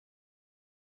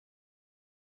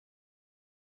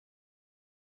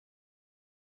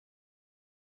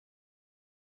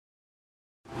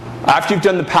After you've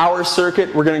done the power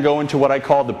circuit, we're going to go into what I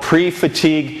call the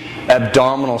pre-fatigue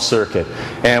abdominal circuit.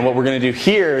 And what we're going to do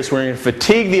here is we're going to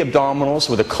fatigue the abdominals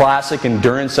with a classic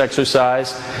endurance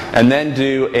exercise and then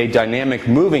do a dynamic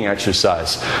moving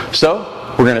exercise.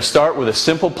 So we're going to start with a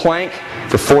simple plank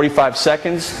for 45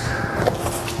 seconds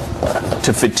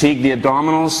to fatigue the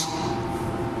abdominals.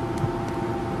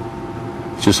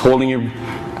 Just holding your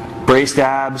braced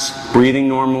abs, breathing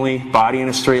normally, body in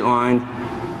a straight line.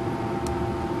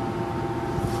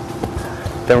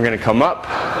 Then we're going to come up.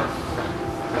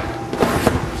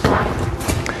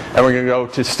 And we're going to go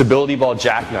to stability ball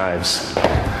jackknives.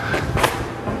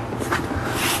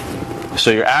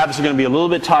 So your abs are going to be a little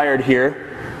bit tired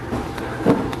here.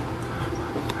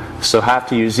 So have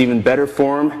to use even better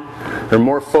form or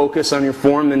more focus on your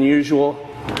form than usual.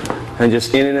 And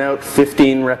just in and out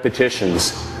 15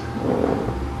 repetitions.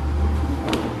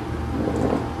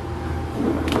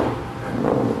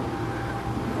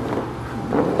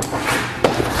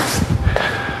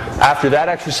 After that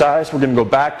exercise, we're going to go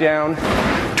back down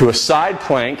to a side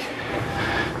plank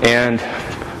and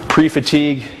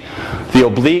pre-fatigue the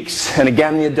obliques and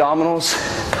again the abdominals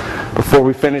before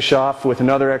we finish off with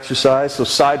another exercise. So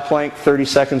side plank, 30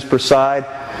 seconds per side,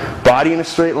 body in a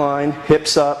straight line,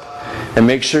 hips up, and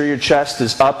make sure your chest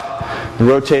is up,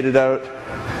 rotated out,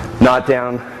 not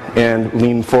down and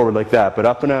lean forward like that, but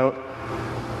up and out,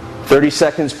 30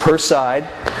 seconds per side,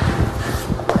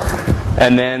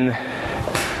 and then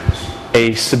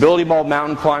a stability ball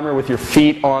mountain climber with your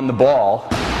feet on the ball,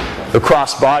 the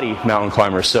cross body mountain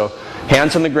climber. So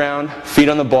hands on the ground, feet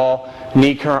on the ball,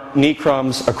 knee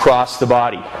crumbs across the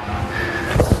body.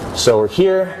 So we're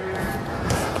here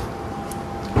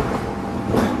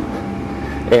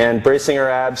and bracing our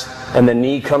abs, and the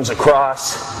knee comes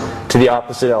across to the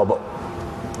opposite elbow.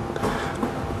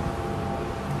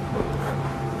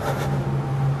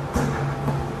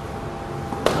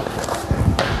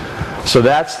 So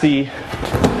that's the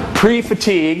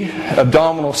pre-fatigue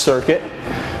abdominal circuit.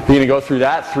 You're going to go through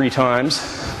that 3 times.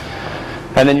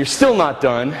 And then you're still not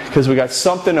done because we got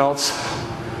something else,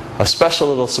 a special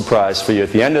little surprise for you.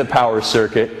 At the end of the power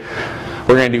circuit,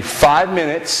 we're going to do 5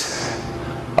 minutes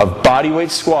of bodyweight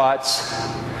squats,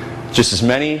 just as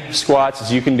many squats as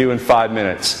you can do in 5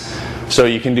 minutes. So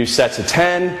you can do sets of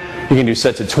 10, you can do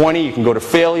sets of 20, you can go to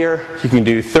failure, you can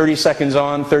do 30 seconds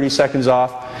on, 30 seconds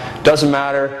off. Doesn't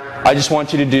matter. I just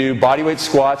want you to do bodyweight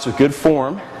squats with good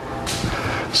form.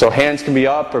 So hands can be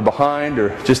up or behind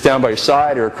or just down by your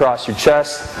side or across your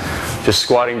chest. Just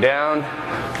squatting down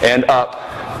and up.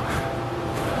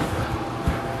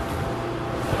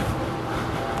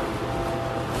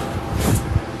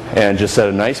 And just at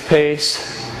a nice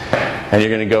pace. And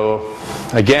you're going to go,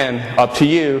 again, up to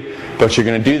you, but you're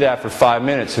going to do that for 5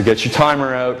 minutes. So get your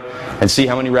timer out and see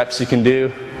how many reps you can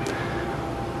do.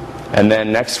 And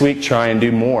then next week, try and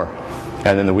do more.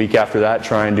 And then the week after that,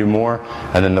 try and do more.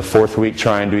 And then the 4th week,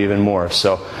 try and do even more.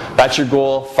 So that's your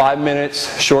goal, 5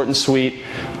 minutes, short and sweet,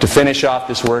 to finish off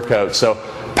this workout. So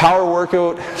power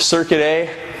workout, circuit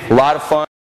A, a lot of fun.